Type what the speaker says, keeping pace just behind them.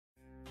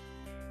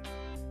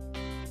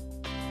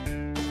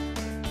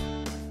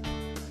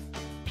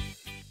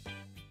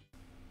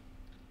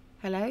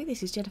Hello,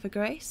 this is Jennifer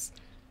Grace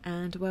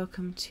and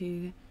welcome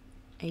to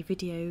a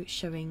video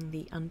showing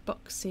the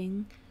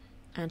unboxing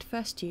and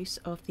first use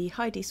of the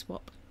Heidi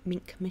Swapp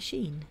Minc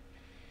machine.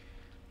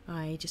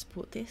 I just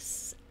bought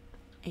this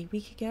a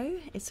week ago.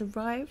 It's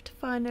arrived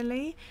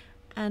finally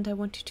and I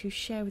wanted to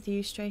share with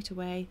you straight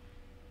away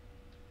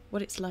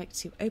what it's like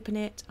to open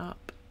it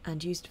up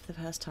and use it for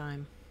the first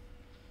time.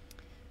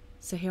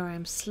 So here I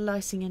am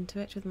slicing into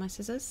it with my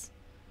scissors.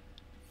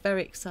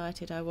 Very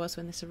excited I was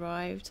when this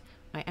arrived.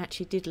 I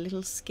actually did a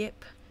little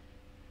skip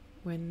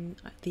when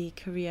the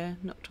courier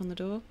knocked on the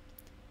door.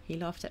 He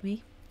laughed at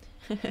me.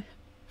 But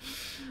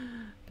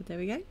there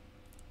we go.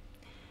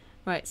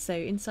 Right, so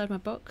inside my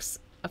box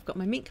I've got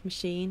my Minc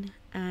machine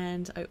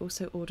and I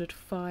also ordered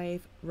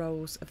 5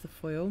 rolls of the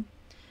foil.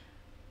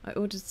 I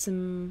ordered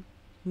some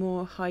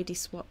more Heidi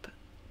Swapp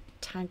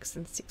tags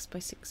and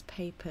 6x6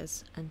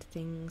 papers and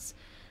things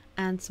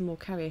and some more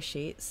carrier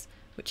sheets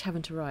which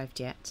haven't arrived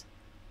yet.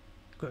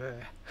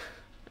 Grr.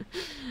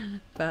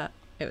 But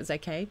it was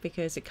okay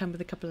because it came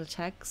with a couple of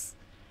tags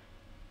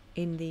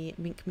in the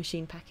Minc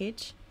machine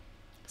package,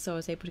 so I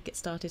was able to get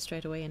started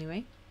straight away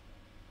anyway.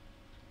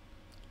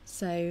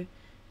 So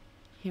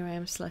here I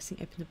am slicing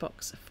open the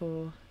box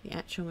for the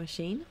actual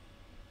machine.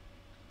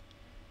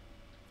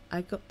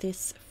 I got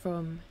this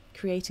from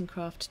Create and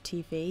Craft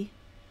TV.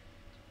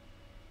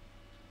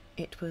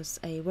 It was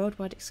a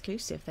worldwide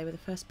exclusive. They were the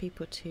first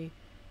people to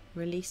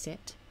release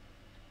it.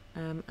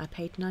 I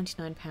paid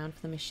 £99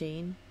 for the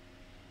machine,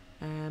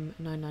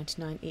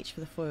 $9.99 each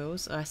for the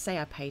foils. I say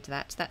I paid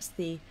that. That's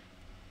the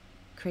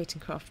Create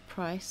and Craft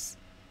price.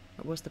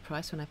 It was the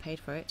price when I paid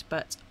for it,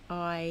 but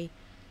I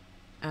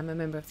am a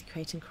member of the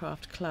Create and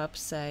Craft club,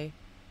 so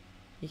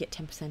you get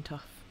 10%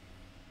 off.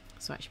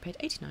 So I actually paid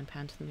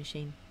 £89 for the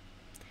machine.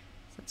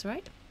 So that's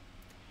right.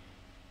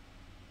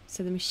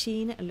 So the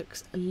machine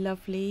looks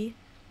lovely.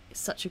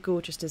 It's such a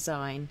gorgeous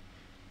design.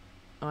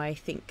 I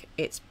think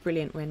it's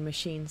brilliant when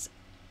machines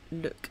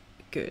look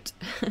good.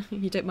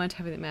 You don't mind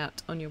having them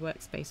out on your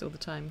workspace all the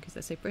time because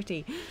they're so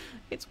pretty.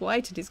 It's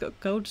white and it's got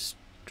gold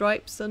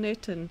stripes on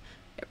it and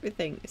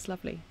everything. It's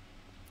lovely.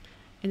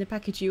 In the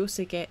package you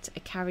also get a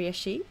carrier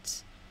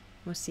sheet.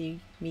 We'll see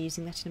me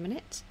using that in a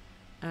minute.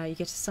 You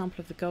get a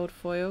sample of the gold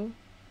foil,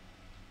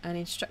 an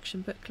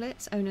instruction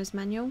booklet, owner's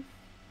manual,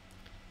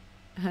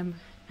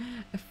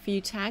 a few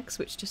tags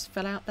which just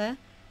fell out there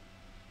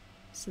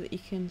so that you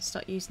can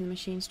start using the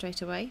machine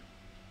straight away.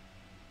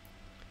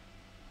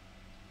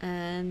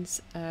 And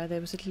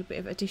there was a little bit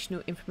of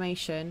additional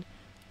information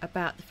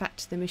about the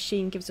fact the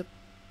machine gives a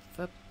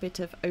bit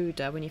of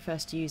odour when you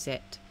first use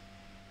it.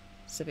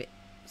 It's a bit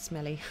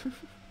smelly.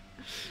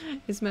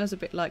 It smells a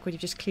bit like when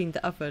you've just cleaned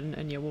the oven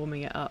and you're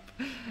warming it up.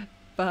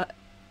 But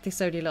this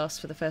only lasts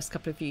for the first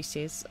couple of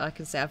uses. I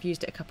can say I've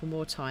used it a couple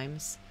more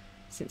times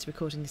since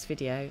recording this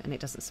video and it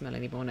doesn't smell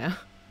anymore now.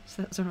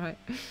 So that's alright.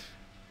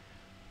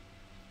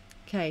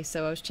 Okay,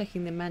 so I was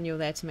checking the manual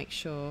there to make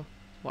sure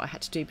what I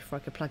had to do before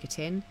I could plug it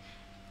in.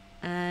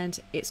 And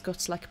it's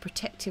got like a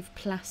protective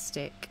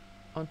plastic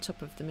on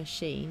top of the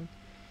machine.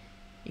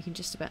 You can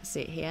just about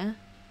see it here.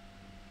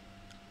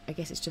 I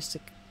guess it's just to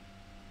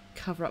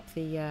cover up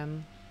the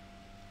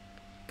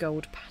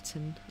gold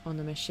pattern on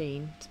the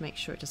machine to make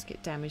sure it doesn't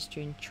get damaged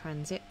during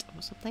transit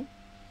or something.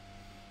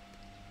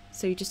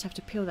 So you just have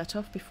to peel that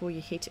off before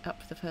you heat it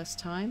up for the first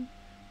time.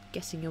 I'm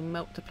guessing you'll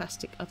melt the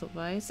plastic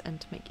otherwise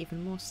and make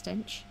even more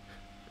stench.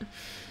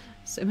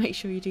 So make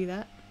sure you do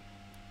that.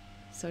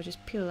 So I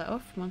just peel that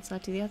off from one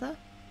side to the other.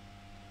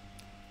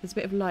 There's a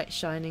bit of light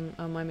shining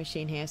on my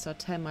machine here, so I'll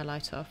turn my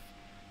light off.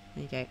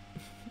 There you go.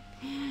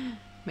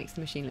 Makes the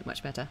machine look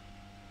much better.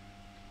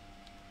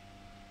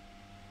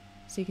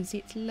 So you can see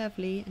it's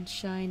lovely and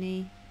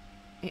shiny.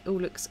 It all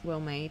looks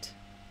well made.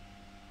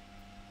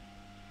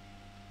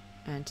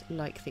 And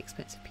like the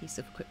expensive piece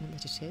of equipment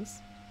that it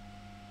is.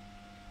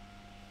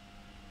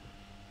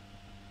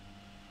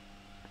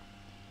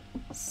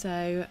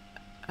 So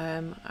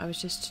I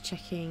was just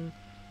checking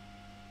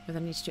whether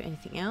I need to do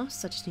anything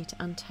else. I just need to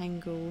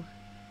untangle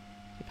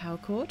the power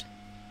cord.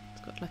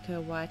 It's got like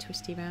a wire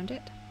twisty around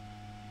it.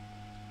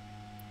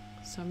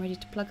 So I'm ready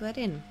to plug that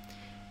in.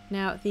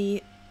 Now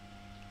the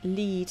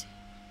lead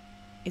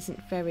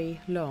isn't very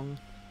long.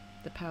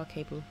 The power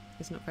cable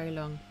is not very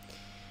long,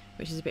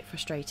 which is a bit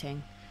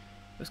frustrating.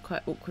 It was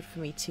quite awkward for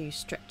me to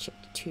stretch it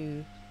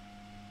to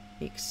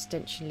the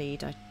extension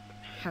lead I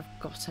have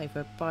got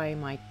over by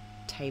my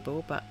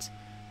table, but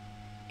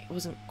it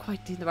wasn't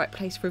quite in the right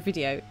place for a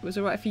video. It was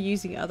alright for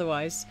using it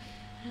otherwise,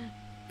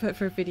 but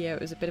for a video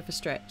it was a bit of a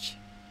stretch.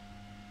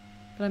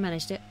 But I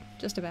managed it,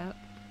 just about.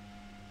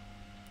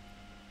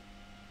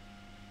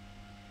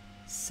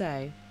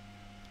 So,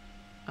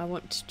 I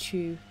want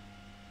to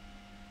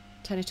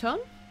turn it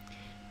on.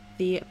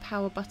 The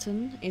power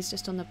button is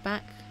just on the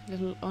back,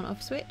 little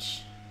on-off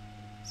switch.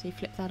 So you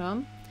flip that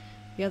on.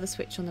 The other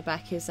switch on the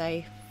back is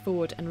a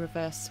forward and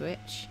reverse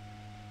switch.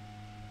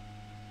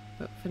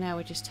 But for now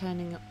we're just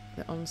turning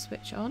the on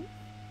switch on,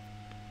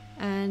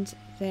 and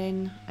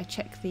then I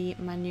check the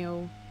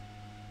manual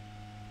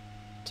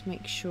to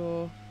make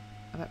sure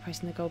about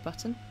pressing the gold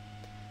button.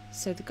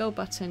 So the gold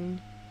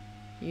button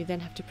you then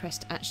have to press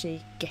to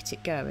actually get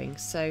it going.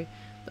 So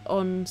the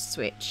on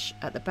switch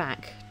at the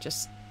back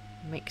just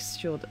makes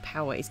sure that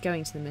power is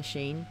going to the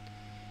machine,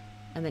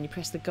 and then you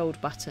press the gold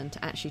button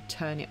to actually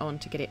turn it on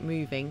to get it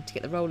moving, to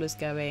get the rollers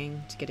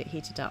going, to get it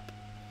heated up.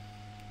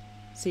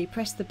 So you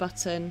press the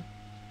button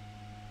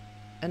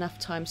enough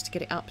times to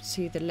get it up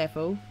to the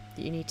level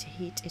that you need to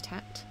heat it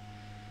at.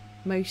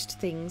 Most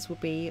things will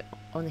be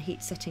on the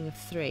heat setting of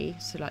 3,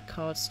 so like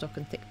cardstock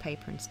and thick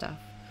paper and stuff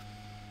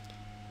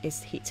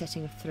is heat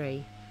setting of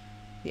 3.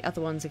 The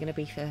other ones are going to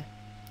be for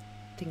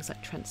things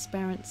like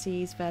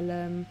transparencies,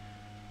 vellum,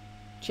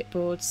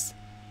 chipboards.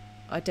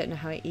 I don't know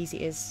how easy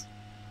it is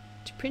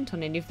to print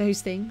on any of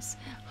those things.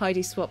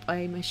 Heidi Swapp,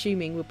 I'm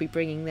assuming, will be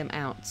bringing them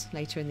out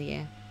later in the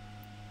year.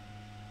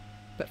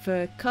 But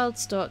for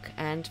cardstock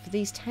and for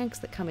these tags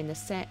that come in the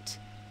set,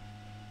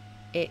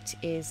 it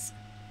is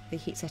the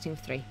heat setting of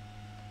 3.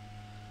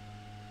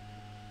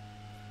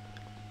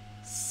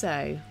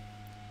 So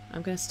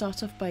I'm going to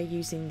start off by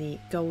using the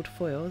gold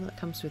foil that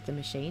comes with the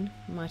machine.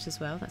 Might as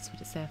well, that's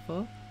what it's there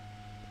for.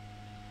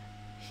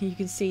 You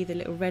can see the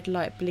little red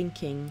light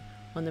blinking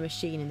on the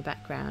machine in the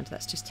background.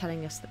 That's just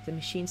telling us that the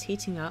machine's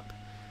heating up,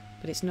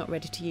 but it's not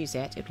ready to use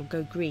yet. It'll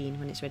go green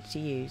when it's ready to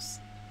use.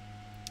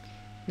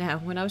 Now,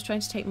 when I was trying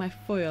to take my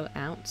foil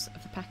out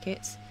of the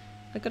packet,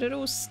 I got it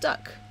all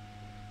stuck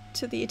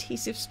to the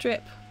adhesive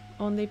strip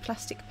on the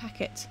plastic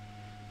packet.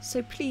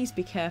 So please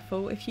be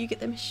careful. If you get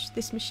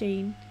this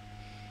machine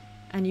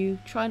and you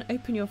try and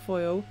open your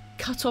foil,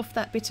 cut off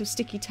that bit of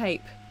sticky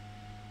tape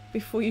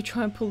before you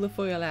try and pull the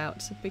foil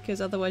out, because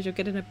otherwise you'll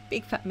get in a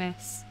big fat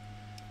mess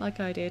like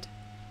I did.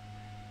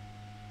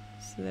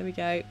 So there we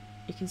go.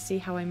 You can see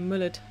how I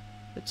mullered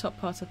the top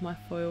part of my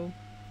foil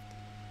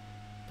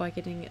by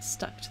getting it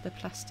stuck to the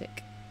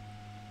plastic.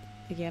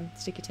 Again,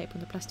 sticky tape on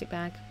the plastic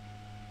bag.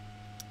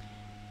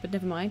 But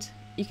never mind.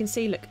 You can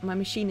see, look, my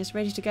machine is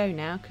ready to go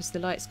now because the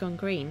light's gone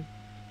green.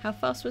 How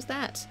fast was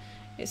that?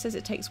 It says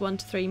it takes 1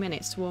 to 3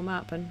 minutes to warm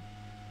up, and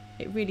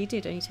it really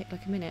did only take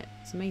like a minute.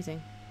 It's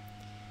amazing.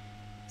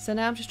 So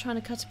now I'm just trying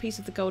to cut a piece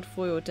of the gold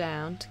foil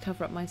down to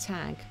cover up my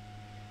tag.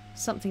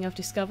 Something I've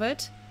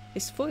discovered,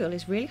 this foil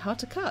is really hard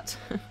to cut.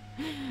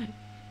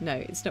 No,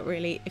 it's not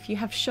really. If you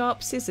have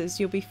sharp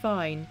scissors, you'll be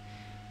fine.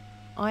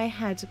 I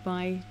had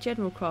my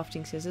general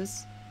crafting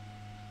scissors,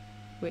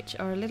 which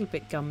are a little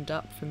bit gummed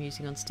up from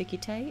using on sticky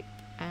tape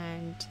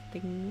and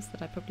things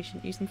that I probably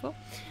shouldn't use them for.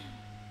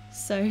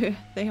 So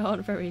they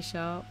aren't very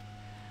sharp,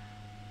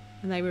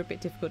 and they were a bit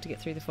difficult to get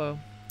through the foil.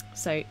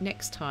 So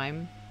next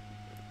time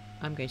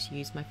I'm going to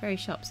use my very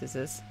sharp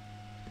scissors.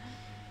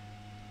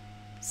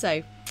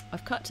 So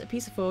I've cut a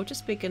piece of foil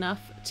just big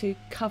enough to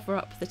cover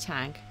up the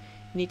tag.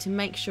 You need to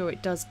make sure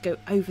it does go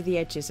over the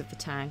edges of the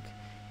tag.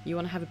 You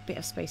want to have a bit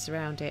of space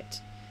around it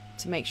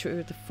to make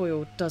sure the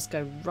foil does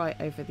go right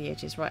over the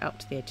edges, right up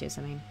to the edges,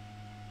 I mean.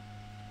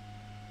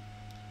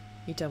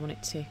 You don't want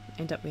it to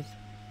end up with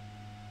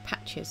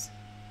patches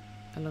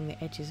along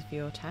the edges of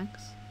your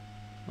tags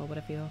or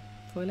whatever you're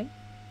foiling.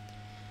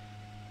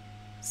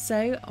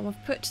 So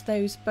I've put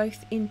those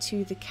both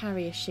into the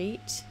carrier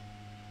sheet.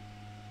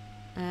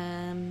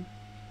 Then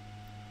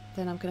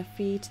I'm going to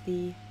feed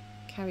the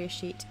carrier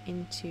sheet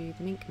into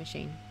the Minc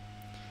machine.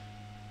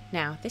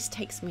 Now this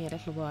takes me a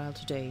little while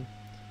to do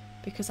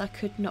because I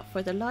could not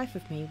for the life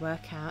of me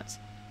work out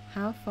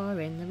how far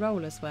in the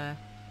rollers were.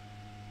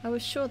 I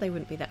was sure they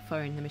wouldn't be that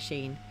far in the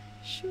machine.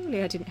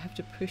 Surely I didn't have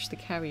to push the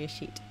carrier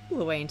sheet all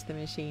the way into the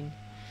machine.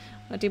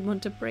 I didn't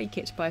want to break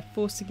it by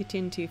forcing it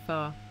in too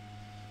far.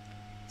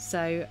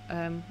 So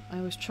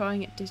I was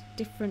trying at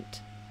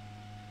different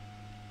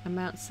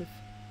amounts of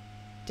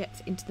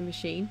depth into the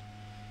machine.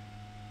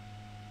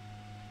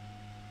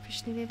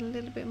 Pushing it in a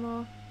little bit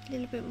more, a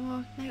little bit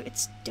more. No,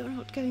 it's still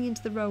not going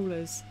into the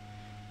rollers.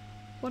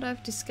 What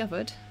I've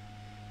discovered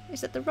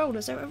is that the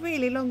rollers are a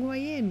really long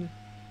way in.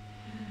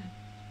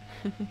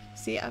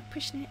 See, I'm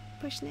pushing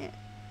it.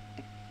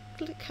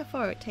 Look how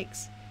far it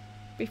takes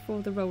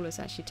before the rollers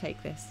actually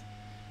take this.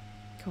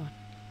 Come on,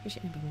 push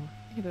it in a bit more,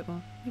 in a bit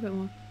more, in a bit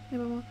more, in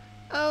a bit more.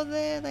 Oh,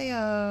 there they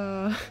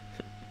are.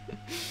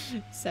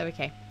 So,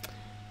 okay,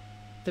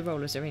 the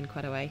rollers are in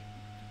quite a way.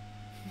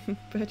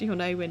 But you'll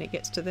know when it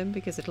gets to them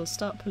because it'll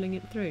start pulling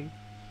it through.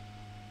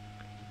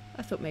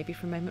 I thought maybe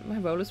for a moment my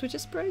rollers were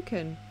just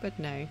broken, but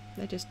no,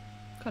 they're just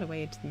quite a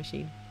way into the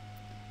machine.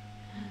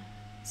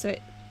 So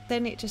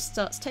then it just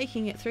starts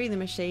taking it through the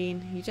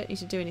machine. You don't need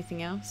to do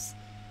anything else.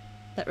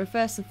 That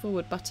reverse and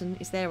forward button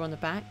is there on the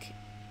back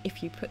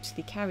if you put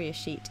the carrier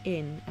sheet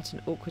in at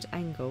an awkward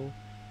angle,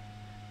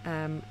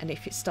 and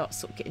if it starts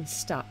sort of getting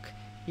stuck,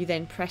 you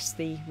then press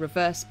the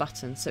reverse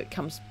button so it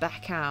comes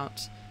back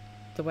out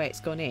the way it's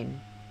gone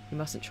in. You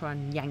mustn't try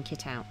and yank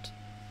it out.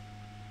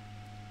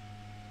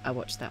 I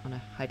watched that on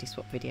a Heidi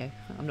Swapp video.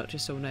 I'm not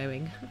just all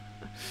knowing.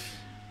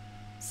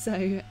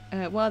 So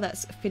while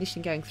that's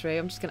finishing going through,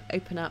 I'm just going to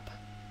open up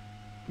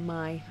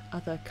my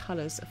other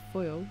colours of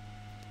foil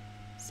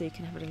so you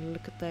can have a little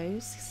look at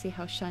those, see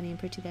how shiny and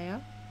pretty they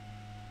are.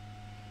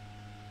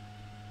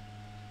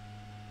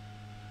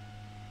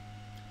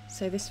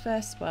 So this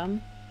first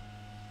one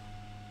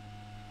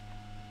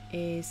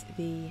is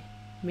the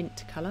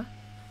mint colour.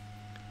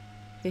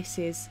 This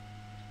is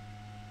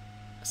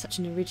such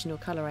an original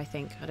colour, I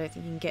think. I don't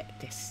think you can get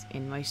this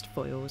in most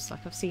foils.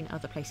 Like, I've seen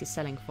other places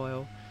selling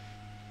foil,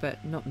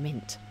 but not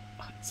mint.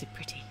 Oh, it's so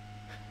pretty.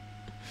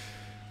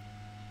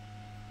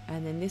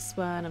 And then this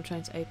one I'm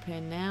trying to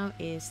open now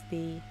is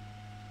the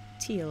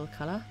teal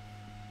colour.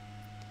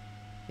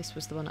 This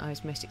was the one I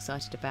was most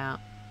excited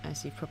about,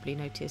 as you've probably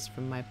noticed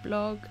from my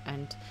blog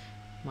and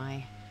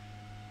my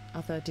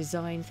other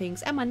design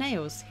things and my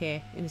nails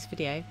here in this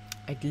video.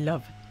 I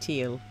love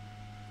teal.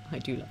 I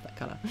do love that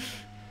colour.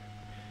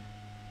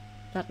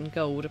 That and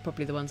gold are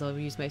probably the ones I'll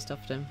use most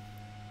often.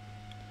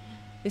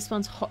 This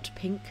one's hot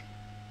pink.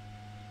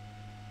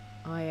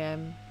 I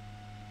am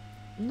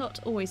not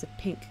always a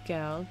pink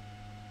girl,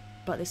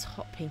 but this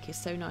hot pink is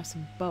so nice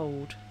and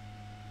bold,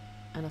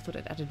 and I thought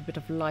it added a bit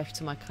of life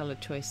to my colour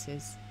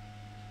choices.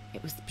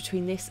 It was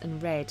between this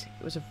and red.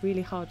 It was a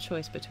really hard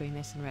choice between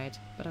this and red,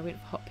 but I went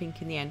for hot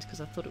pink in the end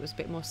because I thought it was a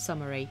bit more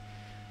summery.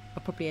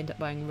 I'll probably end up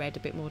buying red a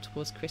bit more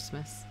towards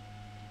Christmas.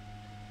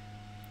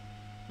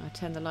 I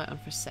turned the light on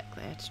for a sec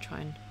there to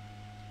try and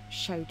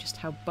show just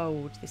how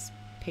bold this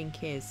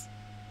pink is.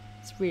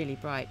 It's really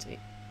bright.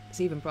 It's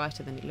even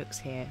brighter than it looks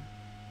here,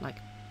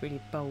 like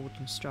really bold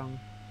and strong.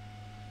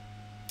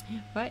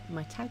 Right,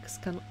 my tags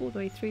come all the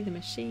way through the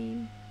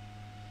machine.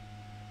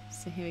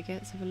 So here we go,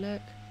 let's have a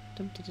look.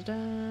 Dum da da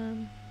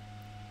dum.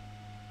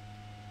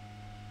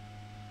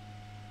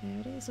 There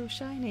it is, all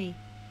shiny.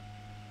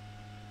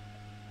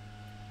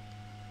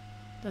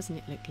 Doesn't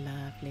it look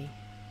lovely?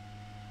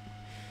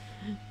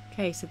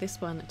 Okay, so this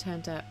one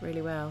turned out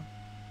really well.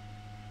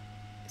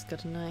 It's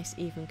got a nice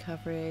even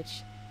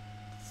coverage.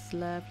 It's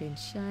lovely and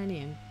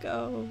shiny and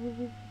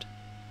gold.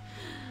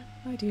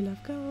 I do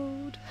love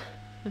gold.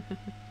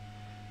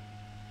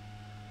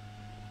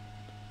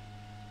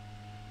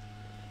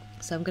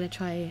 So I'm going to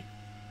try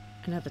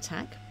another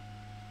tag.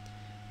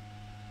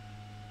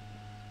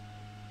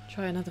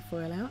 Try another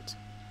foil out.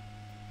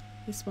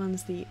 This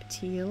one's the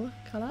teal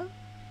colour.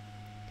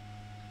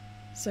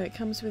 So it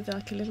comes with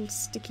like a little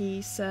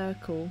sticky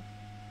circle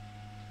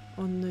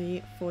on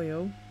the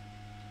foil,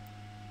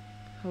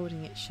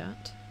 holding it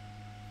shut.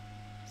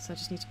 So I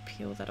just need to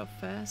peel that off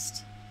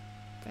first,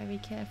 very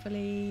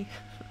carefully.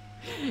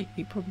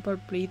 You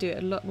probably do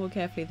it a lot more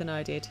carefully than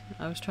I did.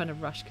 I was trying to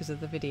rush because of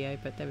the video,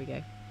 but there we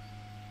go.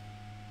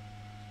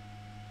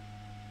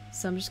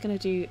 So I'm just going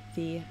to do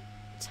the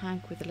tag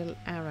with a little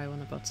arrow on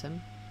the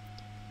bottom.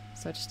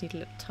 So I just need a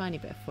little tiny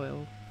bit of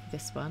foil for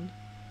this one,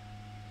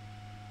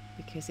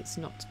 because it's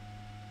not,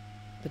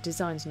 the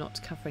design's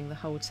not covering the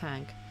whole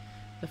tag.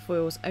 The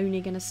foil's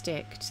only going to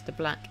stick to the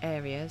black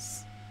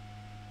areas.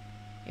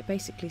 It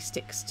basically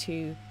sticks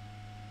to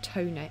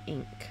toner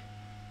ink.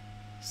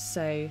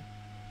 So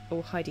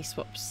all Heidi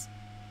Swapp's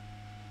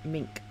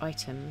Minc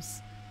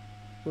items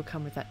will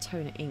come with that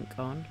toner ink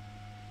on.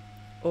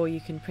 Or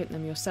you can print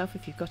them yourself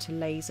if you've got a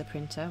laser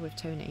printer with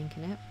toner ink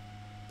in it,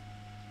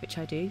 which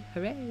I do,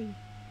 hooray!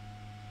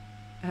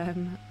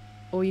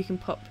 Or you can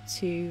pop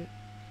to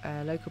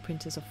local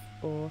printers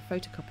or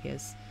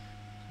photocopiers.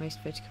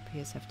 Most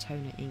photocopiers have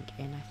toner ink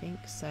in, I think,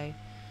 so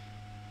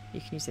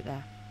you can use it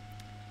there.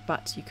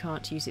 But you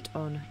can't use it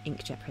on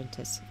inkjet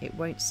printers. It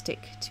won't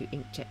stick to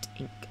inkjet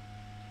ink.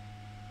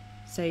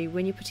 So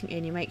when you're putting it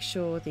in, you make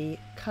sure the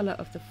colour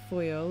of the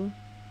foil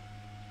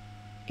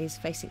is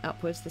facing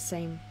upwards, the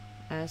same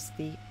as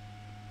the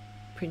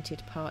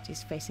printed part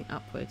is facing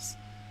upwards,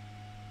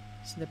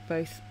 so they're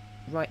both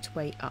right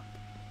way up.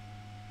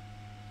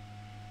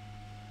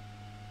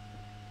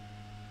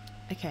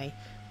 Okay,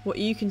 what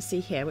you can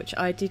see here, which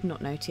I did not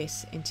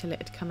notice until it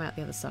had come out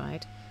the other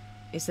side,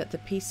 is that the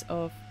piece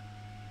of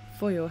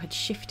foil had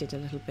shifted a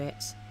little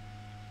bit.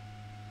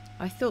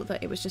 I thought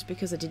that it was just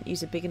because I didn't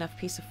use a big enough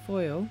piece of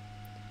foil,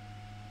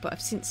 but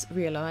I've since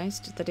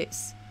realised that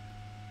it's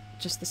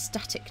just the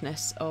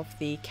staticness of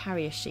the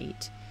carrier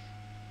sheet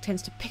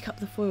tends to pick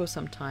up the foil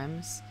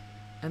sometimes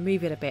and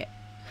move it a bit,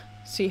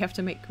 so you have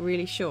to make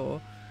really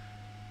sure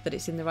that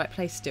it's in the right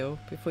place still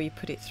before you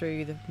put it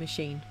through the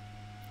machine.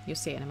 You'll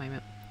see it in a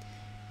moment.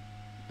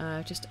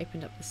 I've just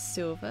opened up the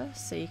silver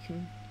so you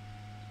can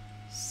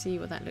see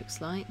what that looks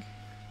like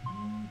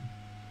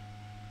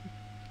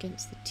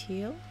against the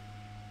teal,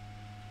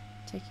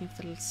 taking off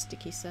the little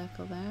sticky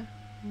circle there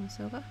on the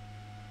silver.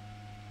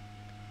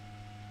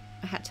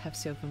 I had to have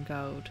silver and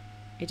gold.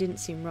 It didn't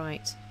seem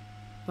right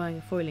buying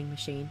a foiling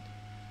machine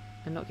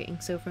and not getting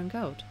silver and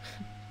gold.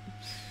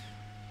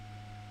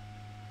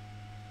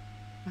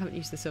 I haven't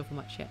used the silver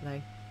much yet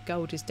though.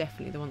 Gold is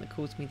definitely the one that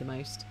calls me the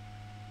most.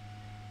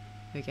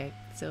 Here we go,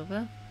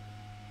 silver.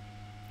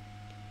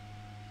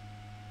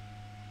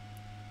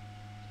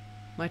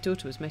 My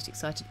daughter was most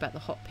excited about the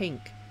hot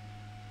pink,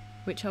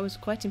 which I was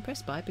quite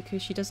impressed by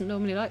because she doesn't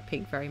normally like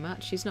pink very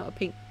much. She's not a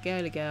pink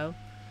girly girl.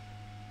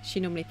 She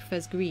normally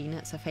prefers green,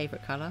 that's her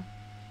favourite colour.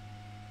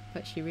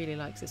 But she really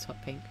likes this hot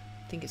pink.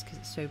 I think it's because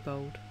it's so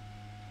bold.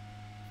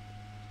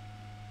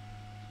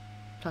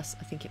 Plus,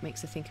 I think it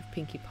makes her think of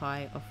Pinkie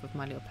Pie off of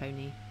My Little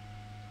Pony.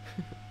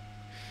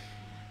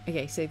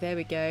 Okay, so there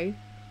we go.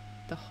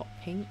 The hot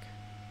pink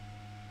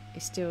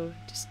is still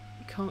just,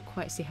 you can't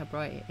quite see how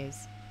bright it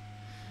is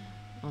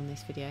on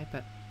this video,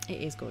 but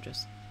it is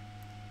gorgeous.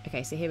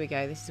 Okay, so here we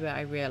go. This is where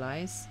I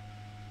realise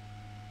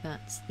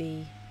that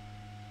the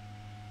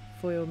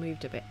foil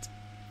moved a bit,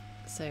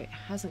 so it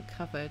hasn't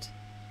covered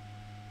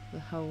the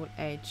whole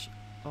edge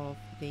of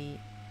the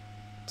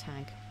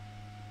tag.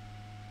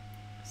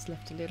 It's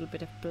left a little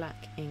bit of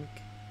black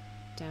ink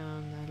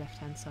down the left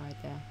hand side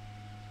there.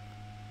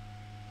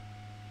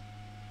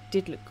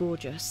 Did look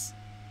gorgeous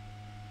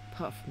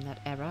apart from that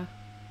error.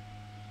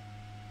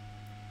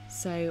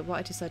 So what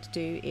I decided to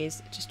do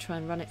is just try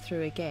and run it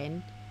through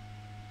again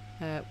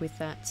with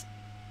that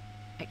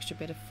extra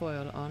bit of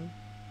foil on,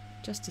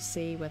 just to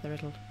see whether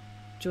it'll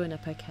join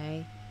up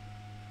okay,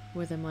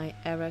 whether my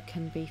error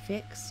can be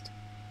fixed.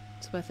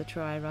 It's worth a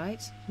try,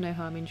 right? No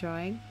harm in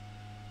trying.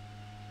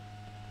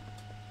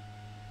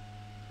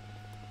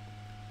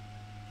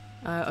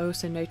 I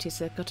also noticed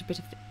I've got a bit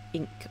of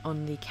ink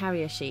on the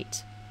carrier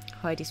sheet.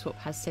 Heidi Swapp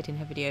has said in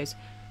her videos,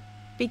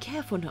 be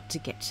careful not to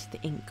get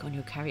the ink on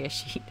your carrier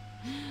sheet.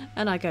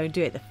 And I go and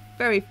do it the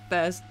very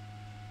first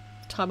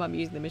time I'm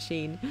using the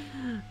machine.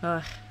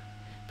 Ugh.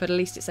 But at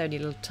least it's only a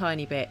little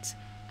tiny bit,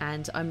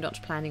 and I'm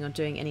not planning on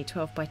doing any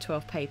 12 by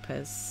 12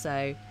 papers,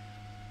 so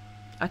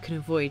I can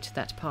avoid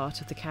that part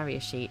of the carrier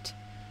sheet.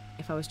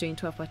 If I was doing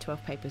 12 by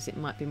 12 papers, it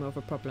might be more of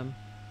a problem.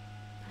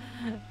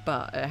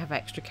 But I have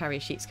extra carrier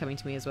sheets coming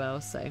to me as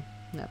well, so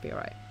that'll be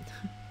alright.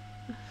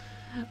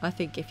 I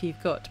think if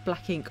you've got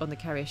black ink on the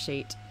carrier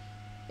sheet,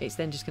 it's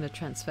then just going to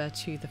transfer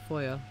to the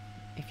foil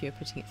if you're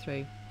putting it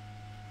through,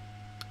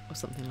 or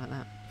something like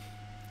that.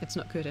 It's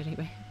not good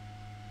anyway.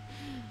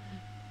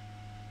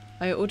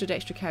 I ordered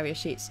extra carrier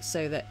sheets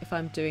so that if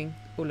I'm doing,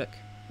 oh look,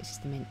 this is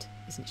the mint,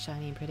 isn't it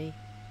shiny and pretty?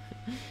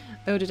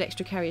 I ordered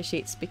extra carrier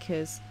sheets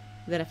because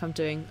then if I'm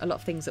doing a lot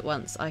of things at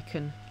once, I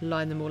can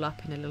line them all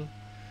up in a little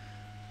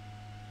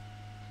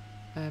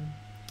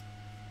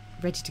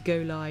ready to go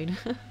line.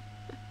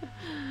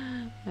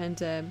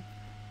 And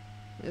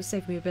it'll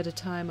save me a bit of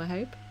time, I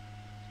hope,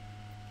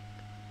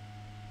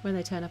 when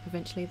they turn up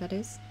eventually, that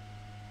is.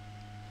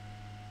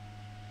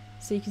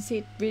 So you can see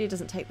it really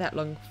doesn't take that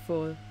long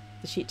for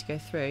the sheet to go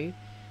through.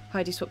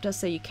 Heidi Swapp does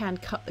say you can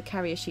cut the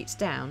carrier sheets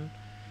down,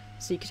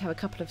 so you could have a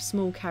couple of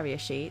small carrier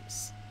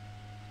sheets.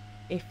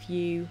 If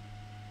you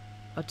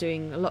are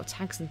doing a lot of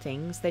tags and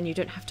things, then you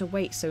don't have to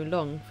wait so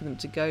long for them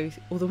to go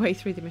all the way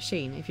through the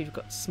machine. If you've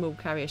got a small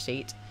carrier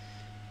sheet,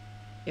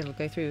 it'll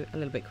go through a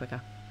little bit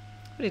quicker.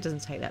 But it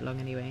doesn't take that long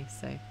anyway,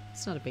 so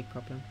it's not a big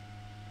problem,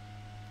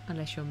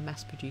 unless you're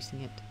mass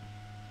producing it.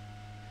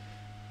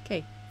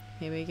 Okay,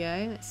 here we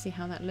go. Let's see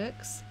how that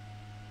looks.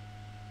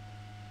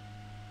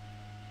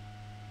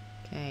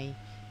 Okay,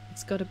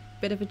 it's got a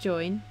bit of a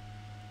join.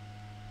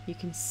 You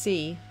can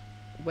see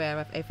where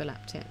I've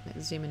overlapped it.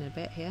 Let's zoom in a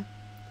bit here.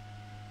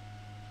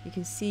 You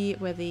can see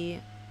where the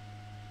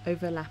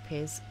overlap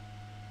is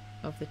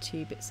of the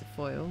two bits of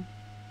foil.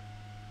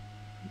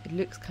 It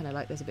looks kind of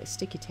like there's a bit of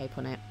sticky tape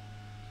on it,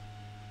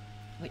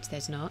 which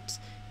there's not.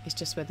 It's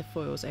just where the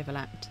foil's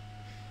overlapped.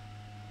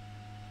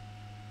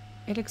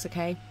 It looks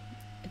okay.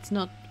 It's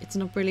not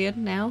brilliant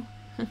now,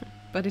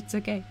 but it's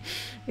okay.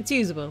 It's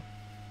usable.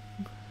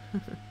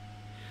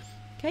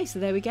 Okay, so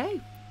there we go.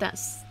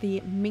 That's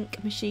the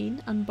Minc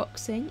machine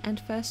unboxing and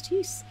first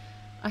use.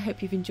 I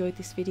hope you've enjoyed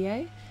this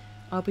video.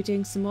 I'll be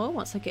doing some more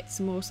once I get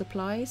some more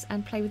supplies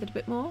and play with it a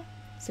bit more.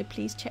 So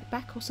please check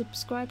back or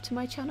subscribe to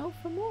my channel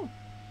for more.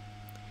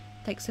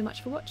 Thanks so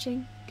much for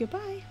watching.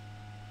 Goodbye.